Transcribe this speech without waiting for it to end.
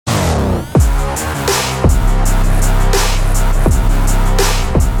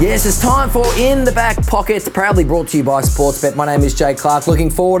Yes, it's time for In the Back Pocket, proudly brought to you by Sportsbet. My name is Jay Clark.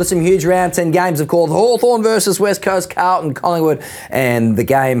 Looking forward to some huge round 10 games, of course. Hawthorn versus West Coast, Carlton, Collingwood, and the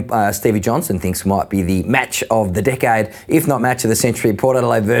game Stevie Johnson thinks might be the match of the decade, if not match of the century. Port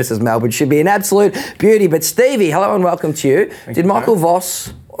Adelaide versus Melbourne should be an absolute beauty. But Stevie, hello and welcome to you. Did Michael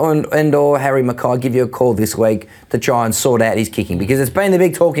Voss and or Harry Mackay give you a call this week to try and sort out his kicking? Because it's been the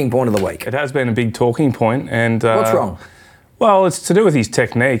big talking point of the week. It has been a big talking point. And what's wrong? Well, it's to do with his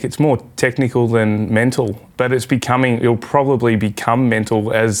technique. It's more technical than mental, but it'll probably become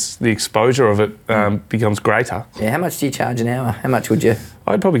mental as the exposure of it becomes greater. Yeah, how much do you charge an hour? How much would you?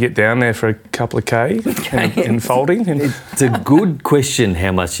 I'd probably get down there for a couple of K in folding. It's a good question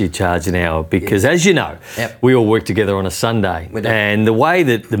how much you charge an hour because, as you know, we all work together on a Sunday. And the way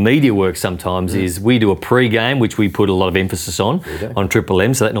that the media works sometimes is we do a pre-game, which we put a lot of emphasis on Triple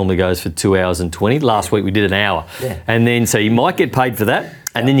M, so that normally goes for 2 hours and 20. Last week we did an hour. Yeah. And then, so you might get paid for that,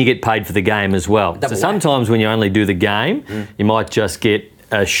 and then you get paid for the game as well. So sometimes when you only do the game, you might just get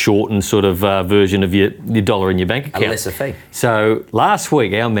a shortened sort of version of your dollar in your bank account. A lesser fee. So last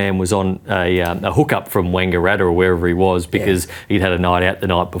week our man was on a hookup from Wangaratta or wherever he was because he'd had a night out the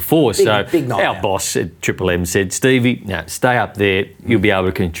night before. Big night our boss at Triple M said, Stevie, no, stay up there. You'll be able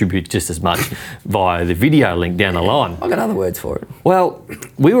to contribute just as much via the video link down the line. I've got other words for it. Well,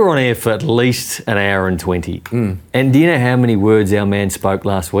 we were on air for at least an hour and 20. And do you know how many words our man spoke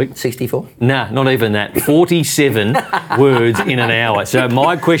last week? 64? Nah, not even that. 47 words in an hour. So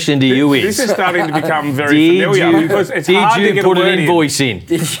my question to you is... This is starting to become very familiar because it's hard to get a word in. Did you put an invoice in?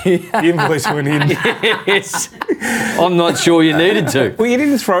 Did you? The invoice went in. Yes. I'm not sure you needed to. Well, you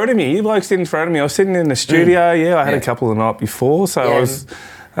didn't throw to me. You blokes didn't throw to me. I was sitting in the studio. I had a couple the night before, so I was...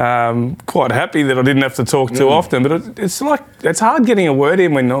 quite happy that I didn't have to talk too often, but it's hard getting a word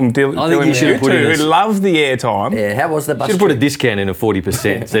in when I'm dealing with you two who love the airtime. Yeah, how was the bus? Should have put a discount in of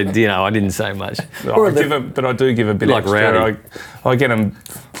 40%. So I didn't say much. But I do give a bit extra. I get them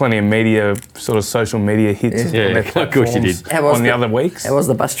plenty of media, sort of social media hits. Yeah, of course you did. On the other weeks. How was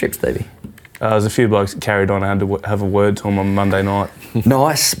the bus trip, Stevie? There's a few blokes that carried on. I had to have a word to them on Monday night.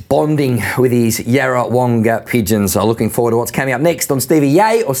 Nice bonding with his Yarrawonga pigeons. So looking forward to what's coming up next on Stevie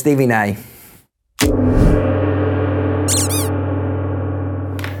Yay or Stevie Nay.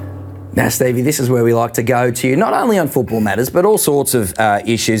 Now, Stevie, this is where we like to go to, not only on football matters, but all sorts of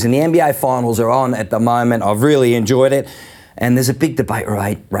issues. And the NBA finals are on at the moment. I've really enjoyed it. And there's a big debate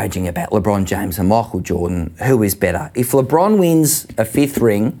raging about LeBron James and Michael Jordan. Who is better? If LeBron wins a 5th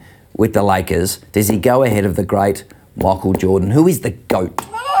ring with the Lakers, does he go ahead of the great Michael Jordan? Who is the GOAT?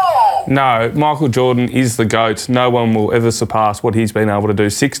 No, Michael Jordan is the GOAT. No one will ever surpass what he's been able to do.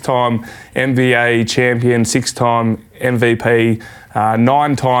 6-time NBA champion, 6-time MVP,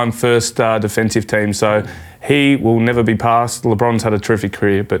 9-time first defensive team. So he will never be passed. LeBron's had a terrific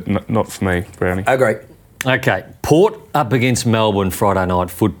career, but not for me, Brownie. Agree. Okay, Port up against Melbourne Friday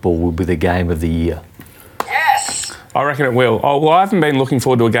night football will be the game of the year. I reckon it will. Oh, well, I haven't been looking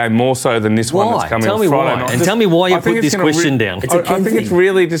forward to a game more so than this one that's coming on Friday night. And tell me why you put this question down. I think it's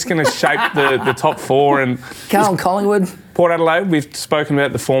really just going to shape the top 4. And Carlton, Collingwood. Port Adelaide, we've spoken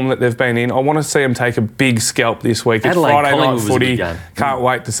about the form that they've been in. I want to see them take a big scalp this week. It's Friday night footy. Can't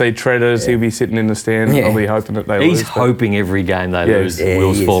wait to see Treaders. He'll be sitting in the stand. I'll be hoping that they lose. He's hoping every game they lose, the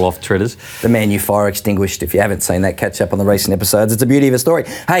wheels fall off Treaders. The man you fire extinguished. If you haven't seen that, catch up on the recent episodes. It's a beauty of a story.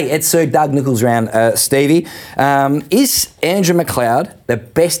 Hey, it's Sir Doug Nichols round, Stevie. Is Andrew McLeod the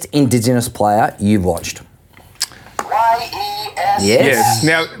best Indigenous player you've watched? Yes.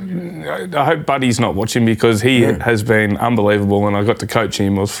 Now, I hope Buddy's not watching because he has been unbelievable and I got to coach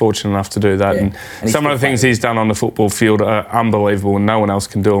him. I was fortunate enough to do that. And some of the things he's done on the football field are unbelievable and no one else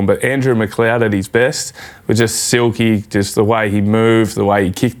can do them. But Andrew McLeod at his best was just silky, just the way he moved, the way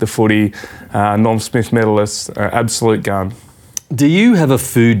he kicked the footy. Norm Smith medalist, absolute gun. Do you have a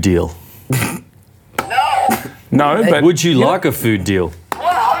food deal? No, but... Would you like a food deal?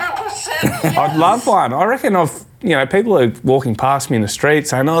 100%. I'd love one. I reckon people are walking past me in the street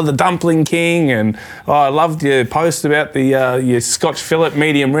saying, "Oh, the Dumpling King," and I loved your post about the your Scotch fillet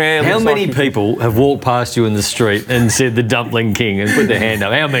medium rare. How many people have walked past you in the street and said the Dumpling King and put their hand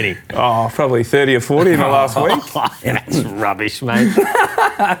up? How many? Oh, probably 30 or 40 in the last week. That's rubbish, mate.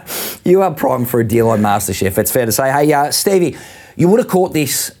 You are primed for a deal on MasterChef, it's fair to say. Hey, Stevie, you would have caught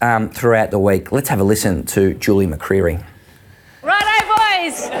this throughout the week. Let's have a listen to Julie McCreary. Righto,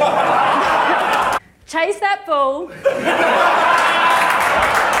 boys. Chase that ball.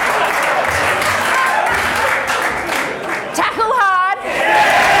 Tackle hard.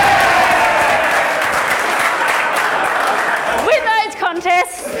 Win those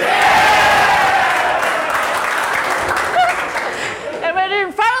contests. And when you're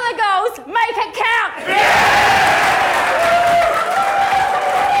in front of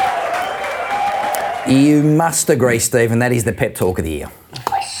You must agree, Stephen, that is the pep talk of the year.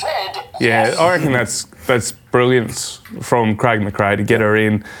 I said. Yeah, I reckon that's brilliance from Craig McRae to get her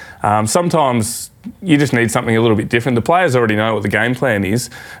in. Sometimes you just need something a little bit different. The players already know what the game plan is.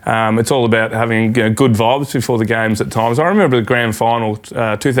 It's all about having good vibes before the games at times. I remember the grand final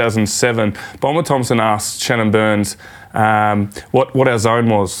 2007. Bomber Thompson asked Shannon Burns what our zone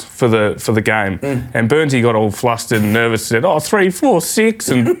was for the game, and Burnsy got all flustered and nervous. Said, 3, 4, 6,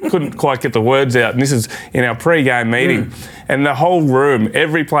 and couldn't quite get the words out. And this is in our pre-game meeting, and the whole room,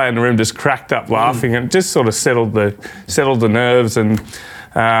 every player in the room, just cracked up laughing, and just sort of settled the nerves. And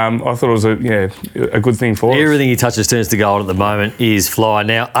I thought it was a good thing for us. Everything he touches turns to gold at the moment is fly.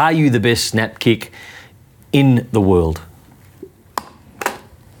 Now, are you the best snap kick in the world?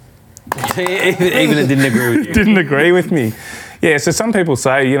 Even it didn't agree with you. Didn't agree with me. Yeah, so some people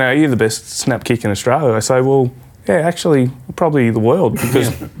say, you're the best snap kick in Australia. I say, well, yeah, actually, probably the world,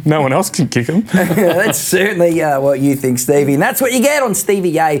 because no one else can kick them. That's certainly what you think, Stevie. And that's what you get on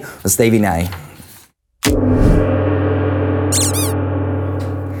Stevie Yay or Stevie Nay.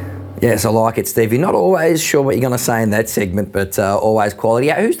 Yes, I like it, Stevie. Not always sure what you're going to say in that segment, but always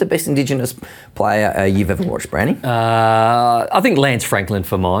quality. Who's the best Indigenous player you've ever watched, Brownie? I think Lance Franklin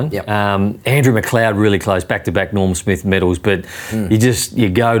for mine. Yep. Andrew McLeod really close, back-to-back Norm Smith medals, but you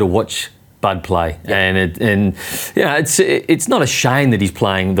go to watch Bud play, and it's not a shame that he's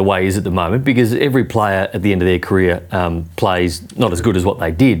playing the way he is at the moment, because every player at the end of their career plays not as good as what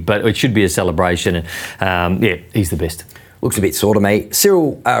they did, but it should be a celebration. And he's the best. Looks a bit sore to me.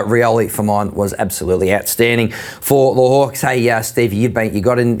 Cyril Rioli for mine was absolutely outstanding for the Hawks. Hey, Stevie, you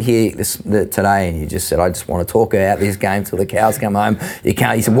got in here today and you just said, I just want to talk about this game till the cows come home. You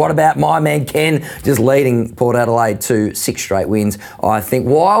can't. You said, what about my man Ken just leading Port Adelaide to 6 straight wins? I think,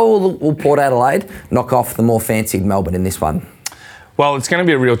 why will Port Adelaide knock off the more fancied Melbourne in this one? Well, it's going to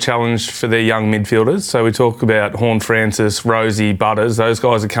be a real challenge for their young midfielders. So we talk about Horn Francis, Rosie, Butters. Those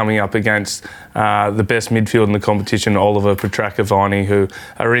guys are coming up against the best midfield in the competition, Oliver, Petrakavani, who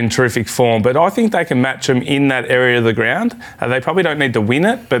are in terrific form. But I think they can match them in that area of the ground. They probably don't need to win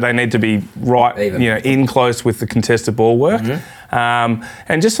it, but they need to be right, in close with the contested ball work.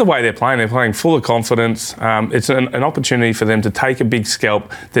 And just the way they're playing full of confidence. It's an opportunity for them to take a big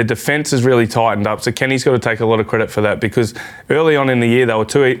scalp. Their defence is really tightened up, so Kenny's got to take a lot of credit for that, because early on in the year they were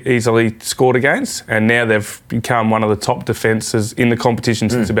too easily scored against, and now they've become one of the top defences in the competition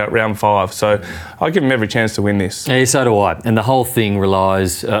since about round 5. So I give them every chance to win this. Yeah, so do I. And the whole thing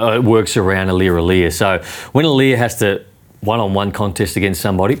works around Aliir. So when Aliir has to one-on-one contest against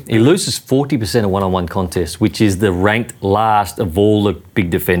somebody, he loses 40% of one-on-one contests, which is the ranked last of all the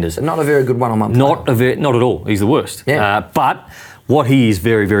big defenders. Not a very good one-on-one player. Not at all. He's the worst. Yeah. But what he is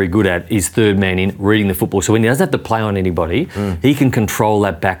very, very good at is third man in, reading the football. So when he doesn't have to play on anybody, he can control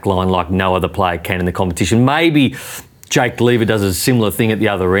that back line like no other player can in the competition. Maybe Jake Lever does a similar thing at the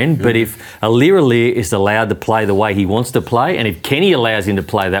other end, but if Aliir is allowed to play the way he wants to play, and if Kenny allows him to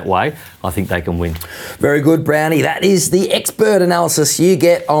play that way, I think they can win. Very good, Brownie. That is the expert analysis you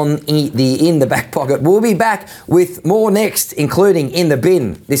get on the In the Back Pocket. We'll be back with more next, including In the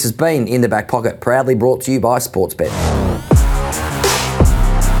Bin. This has been In the Back Pocket, proudly brought to you by Sportsbet.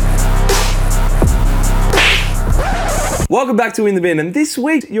 Welcome back to In the Bin, and this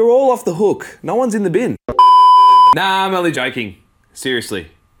week you're all off the hook. No one's in the bin. Nah, I'm only joking. Seriously,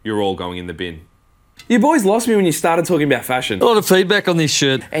 you're all going in the bin. You boys lost me when you started talking about fashion. A lot of feedback on this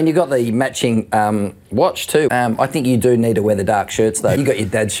shirt. And you got the matching watch too. I think you do need to wear the dark shirts though. You got your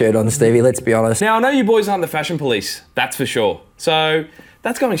dad's shirt on, Stevie, let's be honest. Now, I know you boys aren't the fashion police, that's for sure. So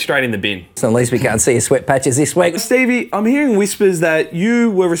that's going straight in the bin. So at least we can't see your sweat patches this week. Stevie, I'm hearing whispers that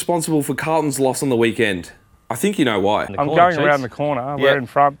you were responsible for Carlton's loss on the weekend. I think you know why. I'm going around the corner. We're in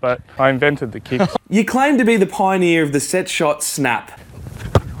front, but I invented the kick. You claim to be the pioneer of the set shot snap.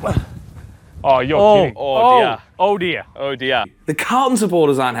 Oh, you're kidding. Oh dear. Oh dear. Oh dear. The Carlton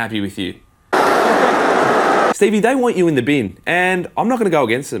supporters aren't happy with you. Stevie, they want you in the bin, and I'm not going to go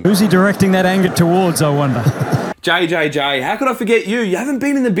against them. Who's he directing that anger towards, I wonder? JJJ, how could I forget you? You haven't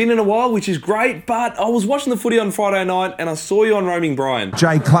been in the bin in a while, which is great, but I was watching the footy on Friday night and I saw you on Roaming Brian.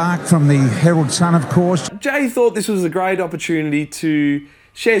 Jay Clark from the Herald Sun, of course. Jay thought this was a great opportunity to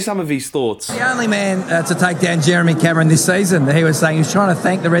share some of his thoughts. The only man to take down Jeremy Cameron this season, he was saying he was trying to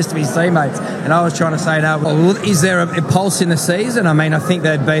thank the rest of his teammates, and I was trying to say, no, well, is there a pulse in the season? I mean, I think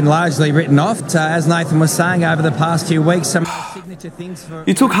they'd been largely written off. As Nathan was saying, over the past few weeks, some signature things for...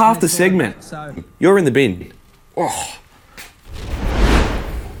 You took half the segment. You're in the bin. Oh.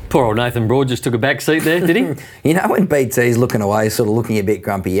 Poor old Nathan Broad just took a back seat there, did he? You know, when BT's looking away, sort of looking a bit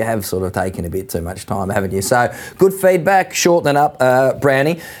grumpy, you have sort of taken a bit too much time, haven't you? So, good feedback. Shorten it up,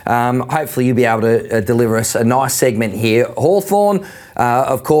 Brownie. Hopefully you'll be able to deliver us a nice segment here. Hawthorn,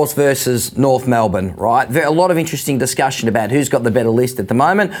 of course, versus North Melbourne, right? A lot of interesting discussion about who's got the better list at the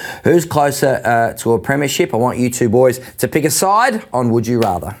moment, who's closer to a premiership. I want you two boys to pick a side on Would You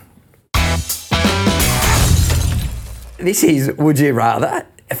Rather. This is Would You Rather.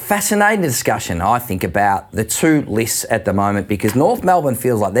 A fascinating discussion, I think, about the two lists at the moment, because North Melbourne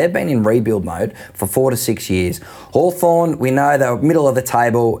feels like they've been in rebuild mode for 4 to 6 years. Hawthorn, we know they're middle of the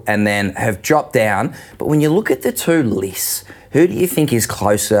table and then have dropped down. But when you look at the two lists, who do you think is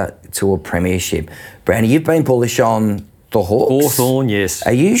closer to a premiership? Brownie, you've been bullish on the Hawks. Hawthorn, yes.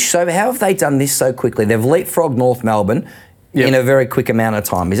 Are you so? How have they done this so quickly? They've leapfrogged North Melbourne. Yep. In a very quick amount of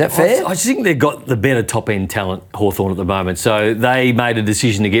time. Is that fair? I just think they've got the better top-end talent, Hawthorn, at the moment. So they made a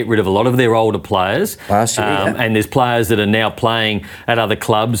decision to get rid of a lot of their older players. Last year, And there's players that are now playing at other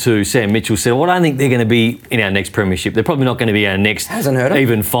clubs who Sam Mitchell said, well, I don't think they're going to be in our next premiership. They're probably not going to be our next Hasn't hurt 'em.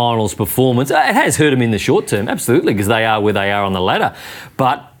 even finals performance. It has hurt them in the short term, absolutely, because they are where they are on the ladder.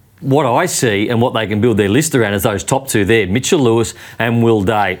 But what I see and what they can build their list around is those top two there, Mitchell Lewis and Will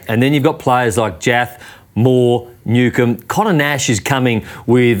Day. And then you've got players like Jath, Moore, Newcomb. Connor Nash is coming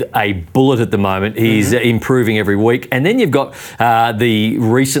with a bullet at the moment. He's improving every week. And then you've got the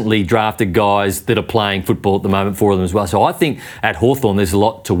recently drafted guys that are playing football at the moment for them as well. So I think at Hawthorn there's a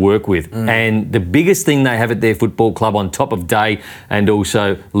lot to work with. And the biggest thing they have at their football club, on top of Day and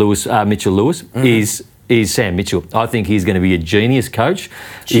also Mitchell Lewis, is Sam Mitchell. I think he's going to be a genius coach.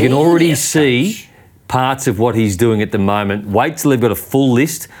 You can already see parts of what he's doing at the moment. Wait till they've got a full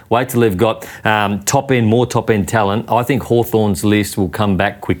list. Wait till they've got more top-end talent. I think Hawthorn's list will come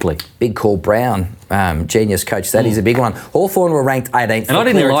back quickly. Big call, Brown. Genius coach. That is a big one. Hawthorn were ranked 18th. And I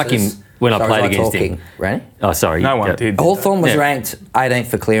didn't like him when I played against him. Right? Oh, sorry. No one did. Hawthorn was ranked 18th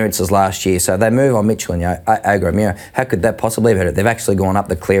for clearances last year, so they move on Mitchell and Ogramira. How could that possibly have happened? They've actually gone up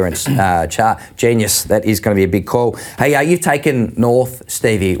the clearance chart. Genius. That is going to be a big call. Hey, you've taken North,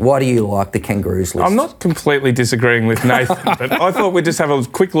 Stevie. Why do you like the Kangaroos list? I'm not completely disagreeing with Nathan, but I thought we'd just have a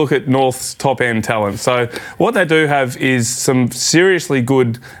quick look at North's top-end talent. So what they do have is some seriously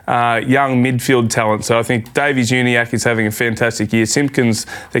good young midfield talent. So I think Davies Uniacke is having a fantastic year. Simpkins,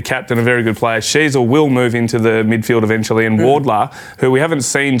 the captain, a very good player. Sheasel will move into the midfield eventually, and Wardler, who we haven't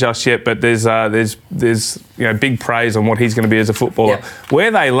seen just yet, but there's big praise on what he's going to be as a footballer. Yep.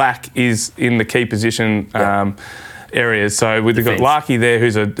 Where they lack is in the key position areas. So we've got Larkey there,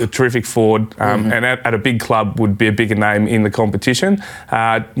 who's a terrific forward, and at a big club would be a bigger name in the competition.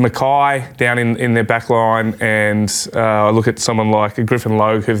 Mackay down in their back line, and I look at someone like Griffin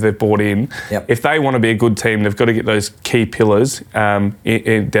Logue, who they've brought in. Yep. If they want to be a good team, they've got to get those key pillars down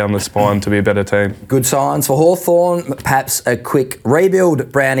the spine to be a better team. Good signs for Hawthorn. Perhaps a quick rebuild,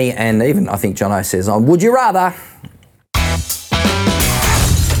 Brownie, and even I think Jono says on Would You Rather?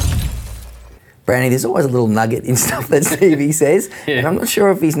 Brownie, there's always a little nugget in stuff that Stevie says, and I'm not sure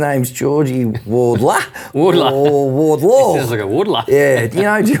if his name's Georgie Wardler or Wardlaw. It sounds like a Wardler. Yeah, do you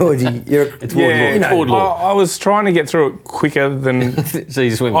know Georgie? It's Wardlaw. You know, Wardlaw. I was trying to get through it quicker than So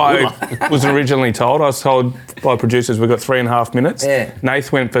you just went I was originally told. I was told by producers we've got 3.5 minutes. Yeah.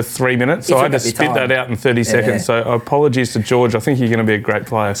 Nath went for 3 minutes, so I had to spit that out in 30 seconds. Yeah. So apologies to George. I think you're going to be a great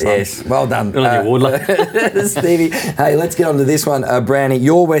player, son. Yes, well done. Wardler. Stevie. Hey, let's get on to this one. Brownie,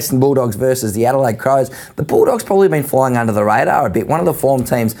 your Western Bulldogs versus the Adelaide Crows. The Bulldogs probably been flying under the radar a bit. One of the form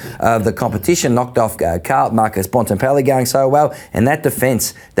teams of the competition, knocked off Carlton, Marcus Bontempelli going so well, and that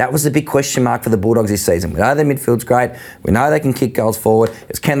defence, that was the big question mark for the Bulldogs this season. We know their midfield's great. We know they can kick goals forward.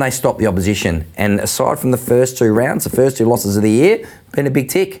 It's can they stop the opposition? And aside from the first two rounds, the first two losses of the year, been a big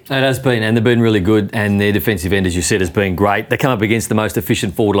tick. It has been, and they've been really good, and their defensive end, as you said, has been great. They come up against the most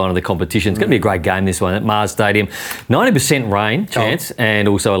efficient forward line of the competition. It's going to be a great game, this one, at Mars Stadium. 90% rain chance, and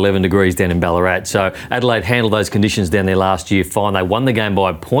also 11 degrees down in Ballarat. So Adelaide handled those conditions down there last year fine. They won the game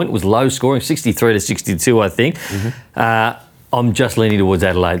by a point. It was low scoring, 63 to 62, I think. I'm just leaning towards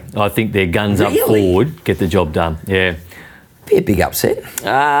Adelaide. I think their guns up forward get the job done. Yeah. Be a big upset.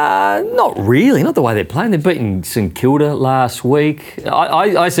 Not really, not the way they're playing. They've beaten St Kilda last week.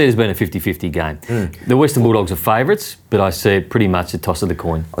 I see it as being a 50-50 game. The Western Bulldogs are favourites, but I see it pretty much a toss of the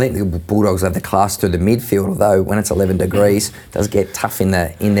coin. I think the Bulldogs have the class through the midfield, although when it's 11 degrees, it does get tough in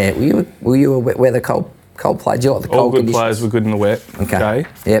there. Were you a wet weather cold play? Do you like the cold conditions? All good players were good in the wet. Okay.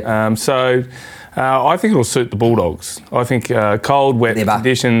 Yep. I think it'll suit the Bulldogs. I think cold, wet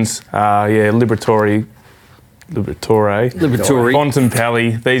conditions, liberatory Liberatore.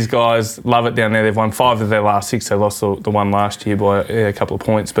 Bontempelli. These guys love it down there. They've won 5 of their last 6. They lost the one last year by a couple of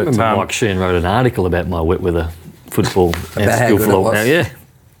points. But Mike Sheehan wrote an article about my wet weather football About how good it was. Yeah.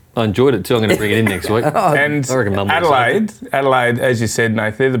 I enjoyed it too. I'm going to bring it in next week. And I reckon Mum will Adelaide, as you said,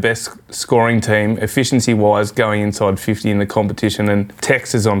 Nath, they're the best scoring team, efficiency-wise, going inside 50 in the competition. And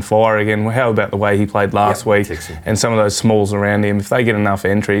Tex is on fire again. Well, how about the way he played last week and some of those smalls around him? If they get enough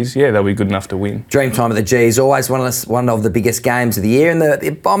entries, yeah, they'll be good enough to win. Dream time of the G's, always one of the biggest games of the year. And the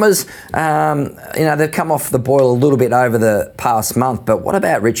Bombers, they've come off the boil a little bit over the past month. But what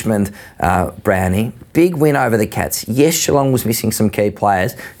about Richmond, Brownie? Big win over the Cats. Yes, Geelong was missing some key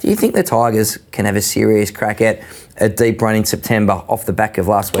players. Do you think the Tigers can have a serious crack at a deep run in September off the back of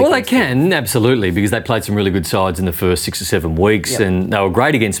last week? Well, they can, absolutely, because they played some really good sides in the first 6 or 7 weeks, and they were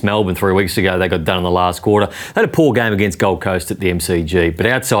great against Melbourne 3 weeks ago. They got done in the last quarter. They had a poor game against Gold Coast at the MCG, but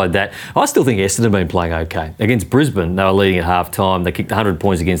outside that, I still think Essendon have been playing okay. Against Brisbane, they were leading at half-time. They kicked 100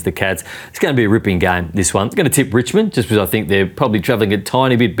 points against the Cats. It's going to be a ripping game, this one. It's going to tip Richmond, just because I think they're probably travelling a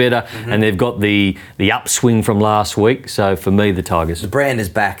tiny bit better, and they've got the upswing from last week. So, for me, the Tigers. The brand is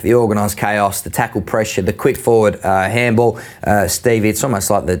back. The organised chaos, the tackle pressure, the quick forward handball. Steve, it's almost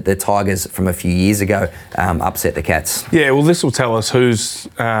like the Tigers from a few years ago upset the Cats. Yeah, well, this will tell us who's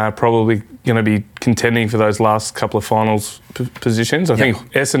probably going to be contending for those last couple of finals positions. I think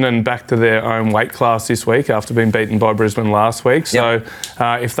Essendon back to their own weight class this week after being beaten by Brisbane last week. So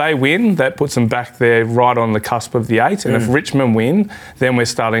if they win, that puts them back there right on the cusp of the 8. And if Richmond win, then we're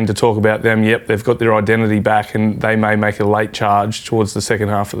starting to talk about them. Yep, they've got their identity back and they may make a late charge towards the second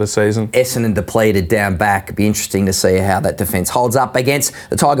half of the season. Essendon depleted down back. It'd be interesting to see how that defence holds up against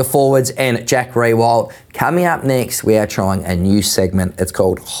the Tiger forwards and Jack Riewoldt. Coming up next, we are trying a new segment. It's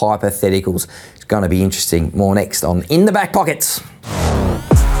called Hypotheticals. It's going to be interesting. More next on In the Back Pockets.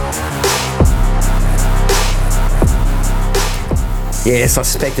 Yes, I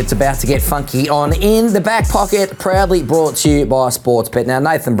suspect it's about to get funky on In the Back Pocket, proudly brought to you by Sportsbet. Now,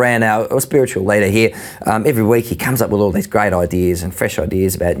 Nathan Brown, our spiritual leader here, every week he comes up with all these great ideas and fresh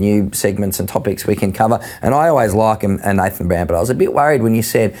ideas about new segments and topics we can cover. And I always like him, Nathan Brown, but I was a bit worried when you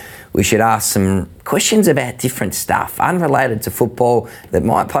said we should ask some questions about different stuff, unrelated to football, that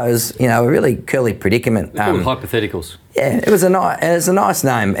might pose, a really curly predicament. Hypotheticals. Yeah, it was a nice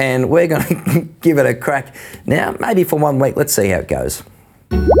name, and we're going to give it a crack now, maybe for 1 week. Let's see how it goes.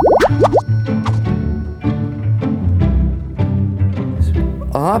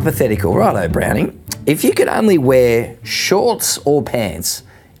 A hypothetical, righto, Brownie. If you could only wear shorts or pants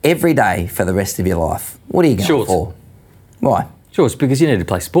every day for the rest of your life, what are you going for? Why? Shorts, because you need to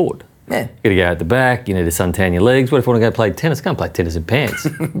play sport. Yeah. You got to go out the back, you need to suntan your legs. What if you want to go play tennis? Can't play tennis in pants.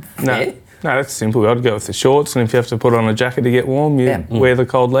 No, that's simple. I'd go with the shorts, and if you have to put on a jacket to get warm, you wear the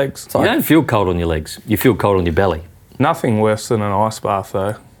cold legs. You don't feel cold on your legs. You feel cold on your belly. Nothing worse than an ice bath,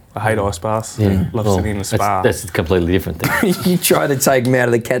 though. I hate ice baths. Love sitting in the spa. That's a completely different thing. You try to take them out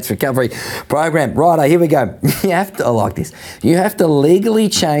of the Cats Recovery Program. Righto, here we go. I like this. You have to legally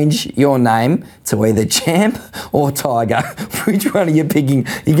change your name to either Champ or Tiger. Which one are you picking?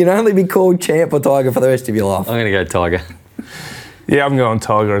 You can only be called Champ or Tiger for the rest of your life. I'm going to go Tiger. Yeah, I'm going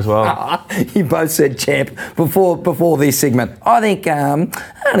Tiger as well. You both said Champ before this segment. I think I'm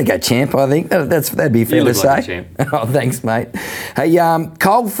going to go Champ. I think that'd be fair to say. Like a champ. Oh, thanks, mate. Hey,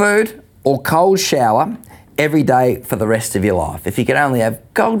 cold food or cold shower every day for the rest of your life. If you could only have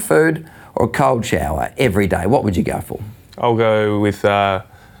cold food or a cold shower every day, what would you go for? I'll go with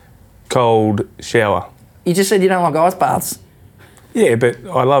cold shower. You just said you don't like ice baths. Yeah, but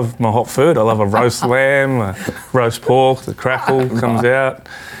I love my hot food. I love a roast lamb, a roast pork, the crackle comes out.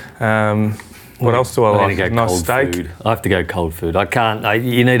 What else do I like? Go nice cold steak. Food. I have to go cold food. I can't.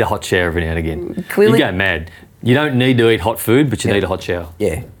 You need a hot shower every now and again. Clearly, you go mad. You don't need to eat hot food, but you need a hot shower.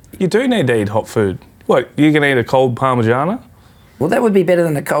 Yeah. You do need to eat hot food. What, you can eat a cold Parmigiana? Well, that would be better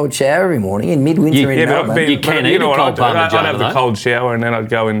than a cold shower every morning in midwinter in Melbourne. You can eat a cold Parmigiana. I'd have the cold shower and then I'd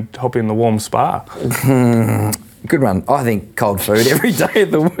go and hop in the warm spa. Good one. I think cold food every day of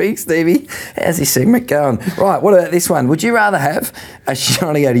the week, Stevie. How's this segment going? Right, what about this one? Would you rather have I'm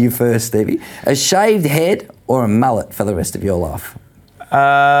going to go to you first, Stevie. A shaved head or a mullet for the rest of your life?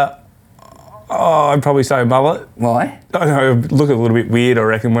 I'd probably say mullet. Why? I know, look a little bit weird, I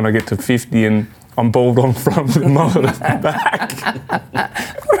reckon, when I get to 50 and I'm bald on front with a mullet at the back.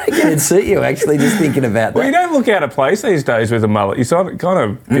 I reckon it'd suit you, actually, just thinking about that. Well, you don't look out of place these days with a mullet. It's kind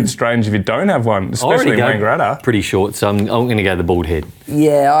of a bit strange if you don't have one, especially in Wangaratta. Pretty short, so I'm going to go the bald head.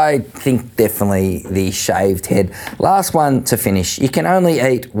 Yeah, I think definitely the shaved head. Last one to finish. You can only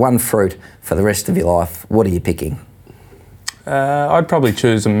eat one fruit for the rest of your life. What are you picking? I'd probably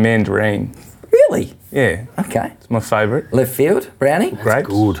choose a mandarin. Really? Yeah. Okay. It's my favourite. Left field, Brownie? Grapes.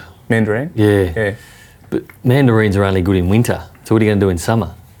 Good. Mandarin. Yeah. Yeah. But mandarins are only good in winter. So what are you going to do in summer?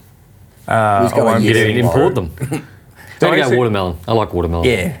 Who's got a I'm yes getting tomorrow? Import them. Don't go watermelon. I like watermelon.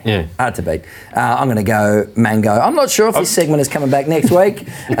 Yeah, hard to beat. I'm going to go mango. I'm not sure if this segment is coming back next week.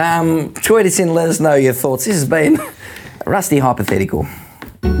 Tweet us in, let us know your thoughts. This has been a Rusty Hypothetical.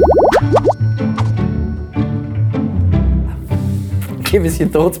 Give us your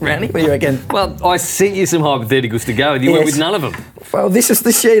thoughts, Brownie. What do you reckon? Well, I sent you some hypotheticals to go with. You went with none of them. Well, this is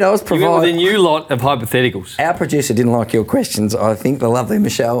the sheet I was You went with a providing. new lot of hypotheticals. Our producer didn't like your questions. I think the lovely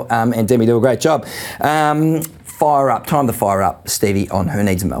Michelle and Demi do a great job. Fire up. Time to fire up, Stevie, on Who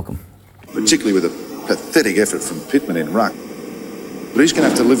Needs a Malcolm. Particularly with a pathetic effort from Pittman in ruck. But he's going to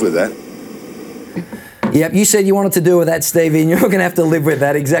have to live with that. Yep, you said you wanted to do with that, Stevie, and you're going to have to live with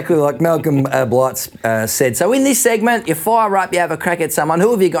that, exactly like Malcolm Blight said. So in this segment, you fire up, you have a crack at someone.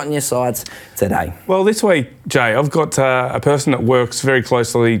 Who have you got in your sides today? Well, this week, Jay, I've got a person that works very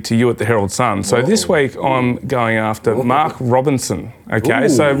closely to you at the Herald Sun. So this week, I'm going after Mark Robinson. Okay,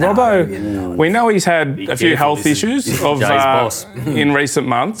 so Robbo, we know he's had a few health issues in recent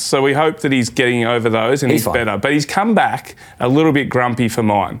months, so we hope that he's getting over those and he's better. But he's come back a little bit grumpy for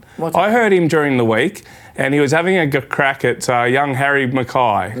mine. I heard him during the week, and he was having a crack at young Harry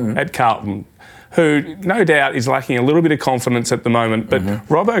Mackay at Carlton, who no doubt is lacking a little bit of confidence at the moment. But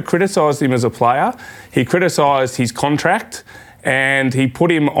Robbo criticised him as a player. He criticised his contract, and he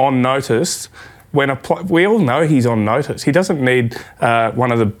put him on notice. We all know he's on notice. He doesn't need one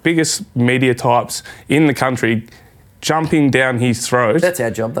of the biggest media types in the country jumping down his throat. That's our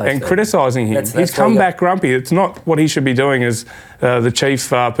job, though. And criticising him. He's come back grumpy. It's not what he should be doing as the chief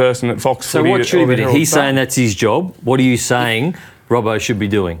person at Fox So Footy. what should he be doing? He's saying that's his job. What are you saying Robbo should be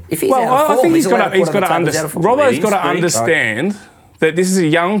doing? If he's out of form, I think Robbo's got to Speak. understand that this is a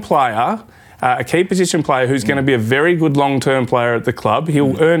young player, a key position player who's going to be a very good long-term player at the club.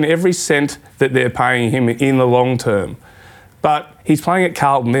 He'll earn every cent that they're paying him in the long term. But he's playing at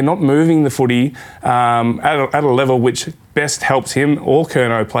Carlton. They're not moving the footy at a level which best helps him or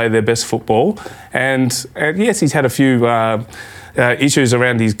Curnow play their best football. And yes, he's had a few issues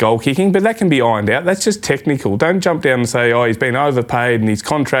around his goal kicking, but that can be ironed out. That's just technical. Don't jump down and say, oh, he's been overpaid and his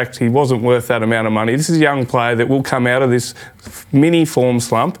contract, he wasn't worth that amount of money. This is a young player that will come out of this mini form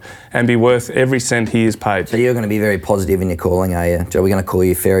slump and be worth every cent he is paid. So you're going to be very positive in your calling, are you? Joe, we're going to call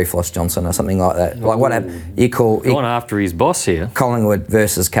you Fairy Floss Johnson or something like that. Like what happened? You call... Going after his boss here. Collingwood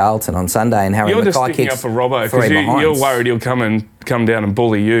versus Carlton on Sunday, and Harry You're just Mackay sticking kicks up for Robbo three because behinds. you're worried he'll come down and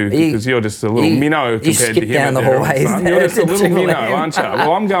bully you because you're just a little minnow compared to him. Down the at Herald hallways. Sun. You're just a little minnow, aren't you?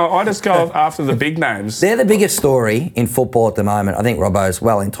 Well, I just go after the big names. They're the biggest story in football at the moment. I think Robbo's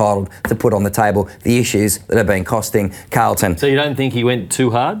well entitled to put on the table the issues that have been costing Carlton. So you don't think he went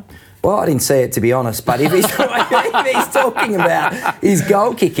too hard? Well, I didn't see it, to be honest, but if he's, if he's talking about his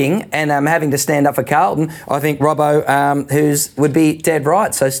goal kicking and having to stand up for Carlton, I think Robbo would be dead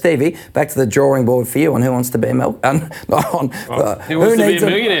right. So, Stevie, back to the drawing board for you on Who Wants to Be a Who Wants to be a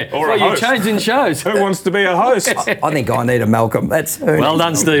millionaire? Or well, a you're host. changing shows. Who wants to be a host? I think I need a Malcolm. That's who Well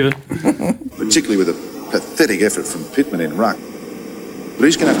done, Stephen. Particularly with a pathetic effort from Pittman in ruck. But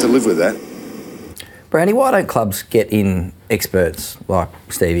he's going to have to live with that. Brandy, why don't clubs get in experts like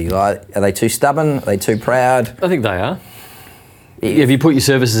Stevie? Like, are they too stubborn? Are they too proud? I think they are. Have you put your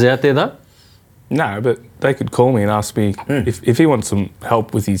services out there, though? No, but they could call me and ask me if he wants some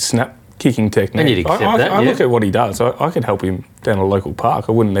help with his snap kicking technique. And you'd accept that, I yeah. look at what he does. I could help him down a local park.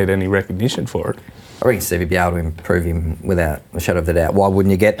 I wouldn't need any recognition for it. I reckon Stevie would be able to improve him without a shadow of a doubt. Why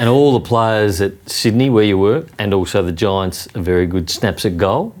wouldn't you get... And all the players at Sydney, where you work, and also the Giants are very good snaps at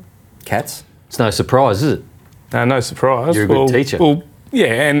goal. Cats? It's no surprise, is it? No surprise. You're a good teacher. Well,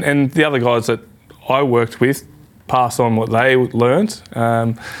 yeah, and the other guys that I worked with pass on what they learnt.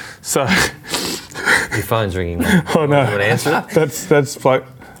 So... Your phone's ringing. Oh, no. You want to answer it? That's like...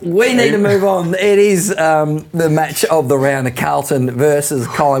 We need to move on. It is the match of the round, Carlton versus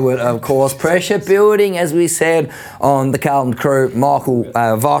Collingwood, of course. Pressure building, as we said, on the Carlton crew. Michael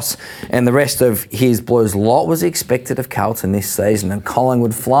Voss and the rest of his Blues. Lot was expected of Carlton this season, and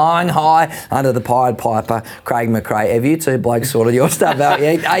Collingwood flying high under the Pied Piper, Craig McRae. Have you two blokes sorted your stuff out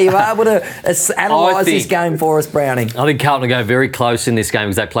yet? Are you able to analyse this game for us, Browning? I think Carlton will go very close in this game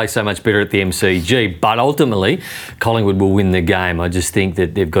because they play so much better at the MCG. But ultimately, Collingwood will win the game. I just think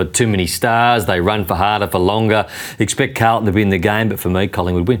that they've They've got too many stars. They run for harder, for longer. Expect Carlton to be in the game, but for me,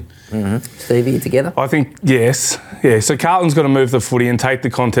 Collingwood win. Stevie, together? I think, yes. Yeah, so Carlton's got to move the footy and take the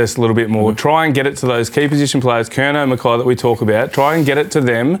contest a little bit more. Try and get it to those key position players, Curnow and Mackay, that we talk about. Try and get it to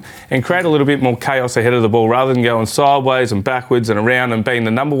them and create a little bit more chaos ahead of the ball rather than going sideways and backwards and around and being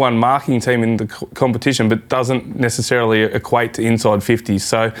the number one marking team in the competition but doesn't necessarily equate to inside 50s.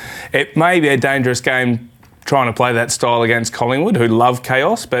 So it may be a dangerous game trying to play that style against Collingwood, who love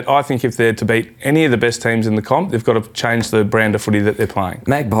chaos, but I think if they're to beat any of the best teams in the comp, they've got to change the brand of footy that they're playing.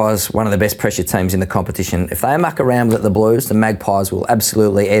 Magpies, one of the best pressure teams in the competition. If they muck around with the Blues, the Magpies will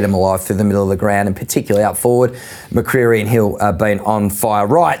absolutely eat them alive through the middle of the ground, and particularly up forward. McCreery and Hill have been on fire.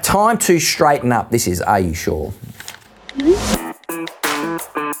 Right, time to straighten up. This is Are You Sure?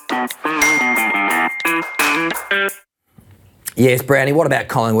 Yes, Brownie, what about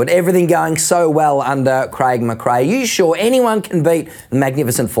Collingwood? Everything going so well under Craig McRae. Are you sure anyone can beat the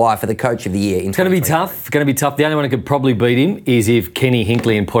Magnificent Flyer for the Coach of the Year? It's going to be tough. It's going to be tough. The only one who could probably beat him is if Kenny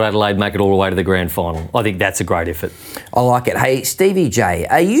Hinkley and Port Adelaide make it all the way to the grand final. I think that's a great effort. I like it. Hey, Stevie J,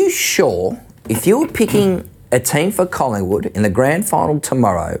 are you sure if you were picking a team for Collingwood in the grand final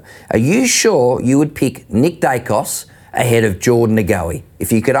tomorrow, are you sure you would pick Nick Dacos ahead of Jordan Agoe?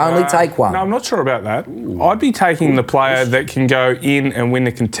 If you could only take one. No, I'm not sure about that. I'd be taking the player that can go in and win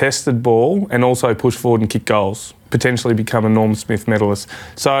a contested ball and also push forward and kick goals, potentially become a Norm Smith medalist.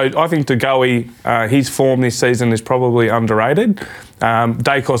 So I think Agoe, his form this season is probably underrated.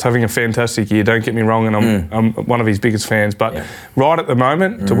 Dacos having a fantastic year, don't get me wrong, and I'm one of his biggest fans. But right at the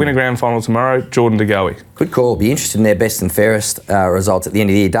moment, to win a grand final tomorrow, Jordan Agoe. Good call. Be interested in their best and fairest results at the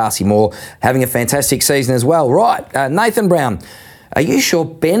end of the year. Darcy Moore having a fantastic season as well. Right, Nathan Brown, are you sure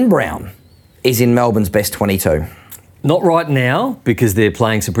Ben Brown is in Melbourne's best 22? Not right now, because they're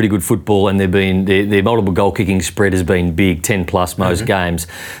playing some pretty good football and their multiple goal kicking spread has been big, 10 plus most games.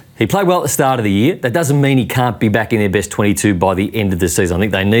 He played well at the start of the year. That doesn't mean he can't be back in their best 22 by the end of the season. I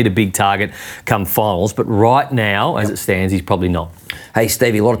think they need a big target come finals, but right now, as it stands, he's probably not. Hey,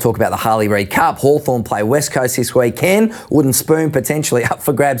 Stevie, a lot of talk about the Harley Reid Cup. Hawthorn play West Coast this weekend. Wooden Spoon potentially up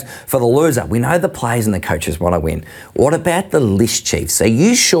for grabs for the loser. We know the players and the coaches want to win. What about the list chiefs? Are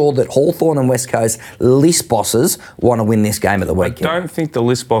you sure that Hawthorn and West Coast list bosses want to win this game at the weekend? I don't think the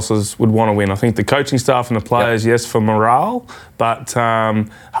list bosses would want to win. I think the coaching staff and the players, yes, for morale, but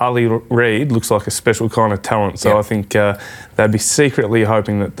Harley Reid looks like a special kind of talent, so I think they'd be secretly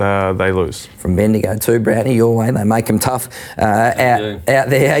hoping that they lose. From Bendigo to Brownie, your way, they make them tough out there.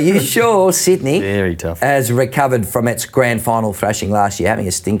 Are you sure Sydney Very tough. has recovered from its grand final thrashing last year, having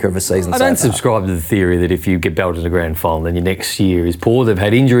a stinker of a season? I don't subscribe to the theory that if you get belted in the grand final, then your next year is poor. They've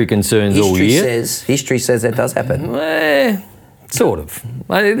had injury concerns all year. History says that does happen. Sort of.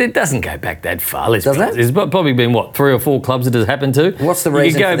 It doesn't go back that far. Doesn't it? There's probably been, 3 or 4 clubs that has happened to? What's the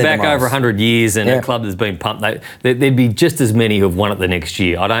reason? You for go back demise? over 100 years and a club that's been pumped, there'd be just as many who've won it the next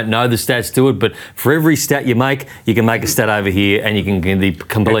year. I don't know the stats to it, but for every stat you can make a stat over here and you can get the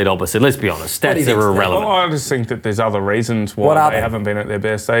complete opposite. Let's be honest, stats are irrelevant. Well, I just think that there's other reasons why they haven't been at their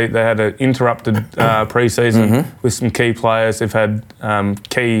best. They had an interrupted pre-season with some key players. They've had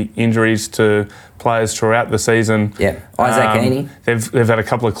key injuries to players throughout the season. Yeah, Isaac Heaney. They've had a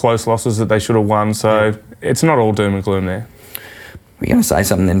couple of close losses that they should have won, so it's not all doom and gloom there. Were you going to say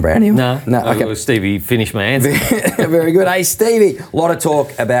something then, Brownie? No. Okay. Well, Stevie, finish my answer. Very good. Hey, Stevie, a lot of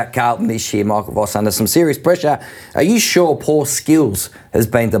talk about Carlton this year. Michael Voss under some serious pressure. Are you sure poor skills has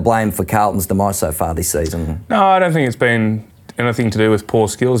been to blame for Carlton's demise so far this season? No, I don't think it's been anything to do with poor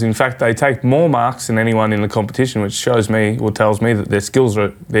skills. In fact, they take more marks than anyone in the competition, which shows me or tells me that their skills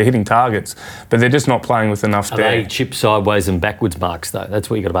they're hitting targets, but they're just not playing with enough dare. They chip sideways and backwards marks, though. That's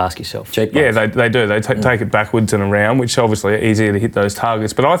what you've got to ask yourself. Yeah, they do. They take it backwards and around, which obviously are easier to hit those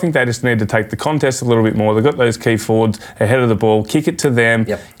targets. But I think they just need to take the contest a little bit more. They've got those key forwards ahead of the ball, kick it to them,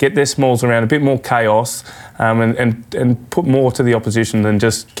 get their smalls around, a bit more chaos, and put more to the opposition than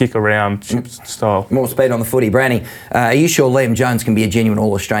just kick around style. More speed on the footy. Brownie, are you sure Liam Jones can be a genuine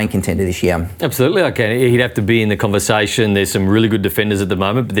All-Australian contender this year? Absolutely, I can. He'd have to be in the conversation. There's some really good defenders at the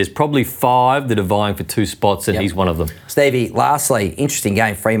moment, but there's probably 5 that are vying for 2 spots, and he's one of them. Stevie, lastly, interesting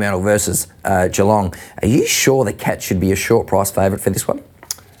game, Fremantle versus Geelong. Are you sure the Cats should be a short price favourite for this one?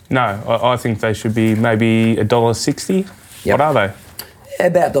 No, I think they should be maybe $1.60. What are they?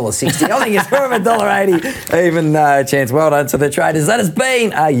 About $1.60. I think it's more of $1.80 even chance. Well done to the traders. That has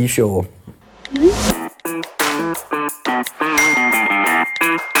been Are You Sure?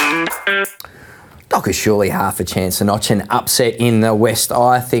 Dockers surely half a chance to notch an upset in the West,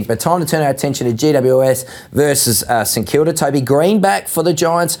 I think. But time to turn our attention to GWS versus St Kilda. Toby Green back for the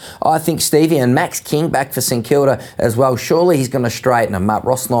Giants, I think, Stevie, and Max King back for St Kilda as well. Surely he's going to straighten them up.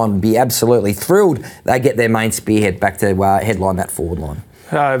 Ross Lyon would be absolutely thrilled they get their main spearhead back to headline that forward line.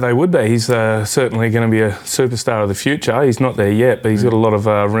 They would be. He's certainly going to be a superstar of the future. He's not there yet, but he's got a lot of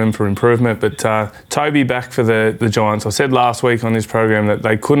room for improvement. But Toby back for the Giants. I said last week on this program that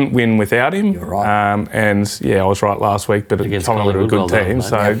they couldn't win without him. You're right. And yeah, I was right last week, but Collingwood are a good team.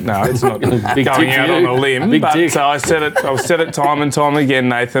 So no, it's not going out on a limb. But I said it. I've said it time and time again,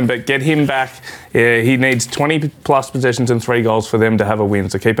 Nathan. But get him back. Yeah, he needs 20 plus possessions and 3 goals for them to have a win.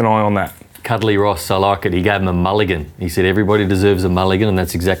 So keep an eye on that. Cuddly Ross, I like it. He gave him a mulligan. He said everybody deserves a mulligan, and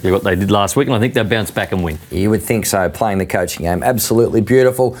that's exactly what they did last week, and I think they'll bounce back and win. You would think so, playing the coaching game. Absolutely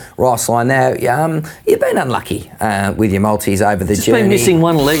beautiful. Ross Lyon, now, you've been unlucky with your multis over the journey. Just been missing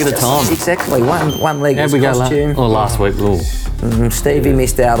one leg at a time. Exactly, one leg as costume. Last week. Stevie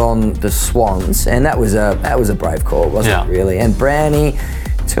missed out on the Swans, and that was a brave call, wasn't it, really? And Brownie...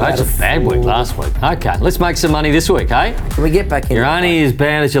 That was a bad week last week. Okay, let's make some money this week, eh? Can we get back in? You're only as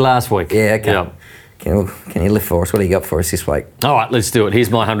bad as your last week. Yeah, okay. Yep. Can you lift for us? What do you got for us this week? All right, let's do it. Here's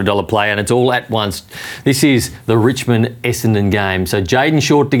my $100 play, and it's all at once. This is the Richmond-Essendon game. So Jaden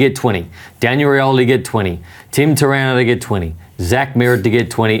Short to get 20, Daniel Rioli to get 20, Tim Taranto to get 20, Zach Merritt to get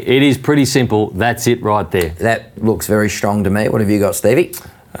 20. It is pretty simple. That's it right there. That looks very strong to me. What have you got, Stevie?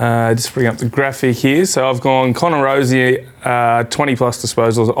 Just bring up the graphic here. So I've gone Connor Rosier, 20 plus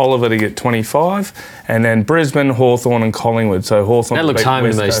disposals, Oliver to get 25, and then Brisbane, Hawthorn and Collingwood. So Hawthorn. That looks home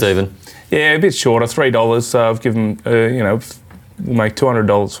to me, Stephen. Yeah, a bit shorter, $3. So I've given, we'll make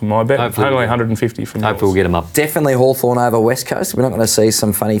 $200 from my bet. Hopefully only $150 from yours. Hopefully we'll get them up. Definitely Hawthorn over West Coast. We're not going to see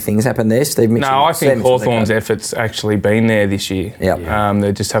some funny things happen there. Steve Mitchell. No, I think Hawthorn's effort's actually been there this year. Yep.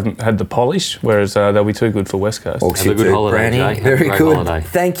 They just haven't had the polish, whereas they'll be too good for West Coast. Have a good holiday, Jay. Very good. Holiday.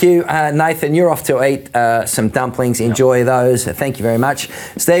 Thank you, Nathan. You're off to eat some dumplings. Enjoy those. Thank you very much.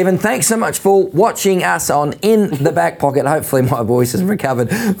 Stephen, thanks so much for watching us on In the Back Pocket. Hopefully my voice has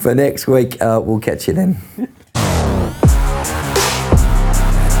recovered for next week. We'll catch you then.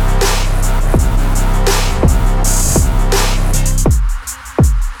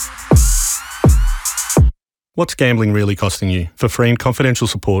 What's gambling really costing you? For free and confidential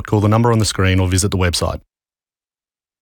support, call the number on the screen or visit the website.